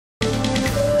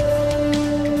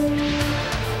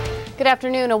Good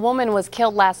afternoon. A woman was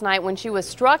killed last night when she was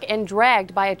struck and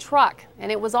dragged by a truck,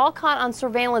 and it was all caught on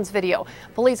surveillance video.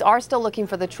 Police are still looking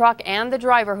for the truck and the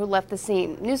driver who left the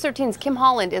scene. News 13's Kim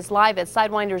Holland is live at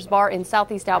Sidewinder's Bar in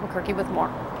Southeast Albuquerque with more.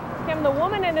 Kim, the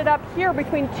woman ended up here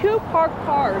between two parked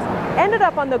cars, ended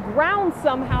up on the ground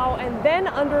somehow, and then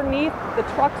underneath the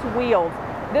truck's wheels.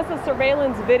 This is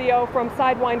surveillance video from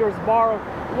Sidewinder's Bar.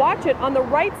 Watch it. On the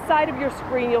right side of your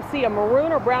screen, you'll see a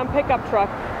maroon or brown pickup truck.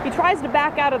 He tries to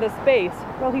back out of the space.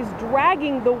 Well, he's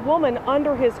dragging the woman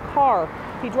under his car.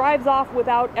 He drives off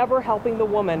without ever helping the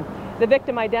woman. The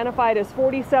victim, identified as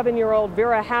 47-year-old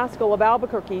Vera Haskell of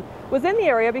Albuquerque, was in the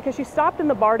area because she stopped in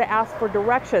the bar to ask for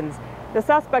directions. The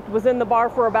suspect was in the bar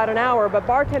for about an hour, but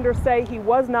bartenders say he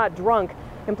was not drunk.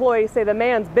 Employees say the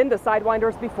man's been to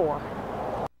Sidewinder's before.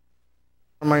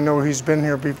 I know he's been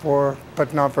here before,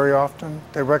 but not very often.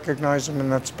 They recognize him,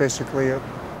 and that's basically it.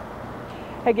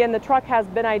 Again, the truck has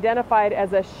been identified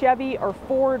as a Chevy or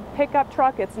Ford pickup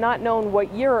truck. It's not known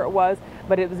what year it was,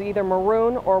 but it was either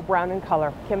maroon or brown in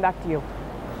color. Kim, back to you.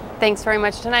 Thanks very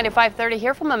much. Tonight at 5:30,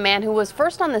 hear from a man who was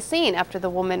first on the scene after the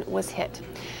woman was hit.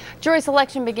 Jury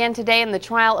selection began today in the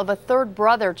trial of a third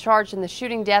brother charged in the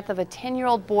shooting death of a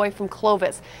 10-year-old boy from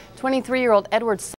Clovis. 23-year-old Edward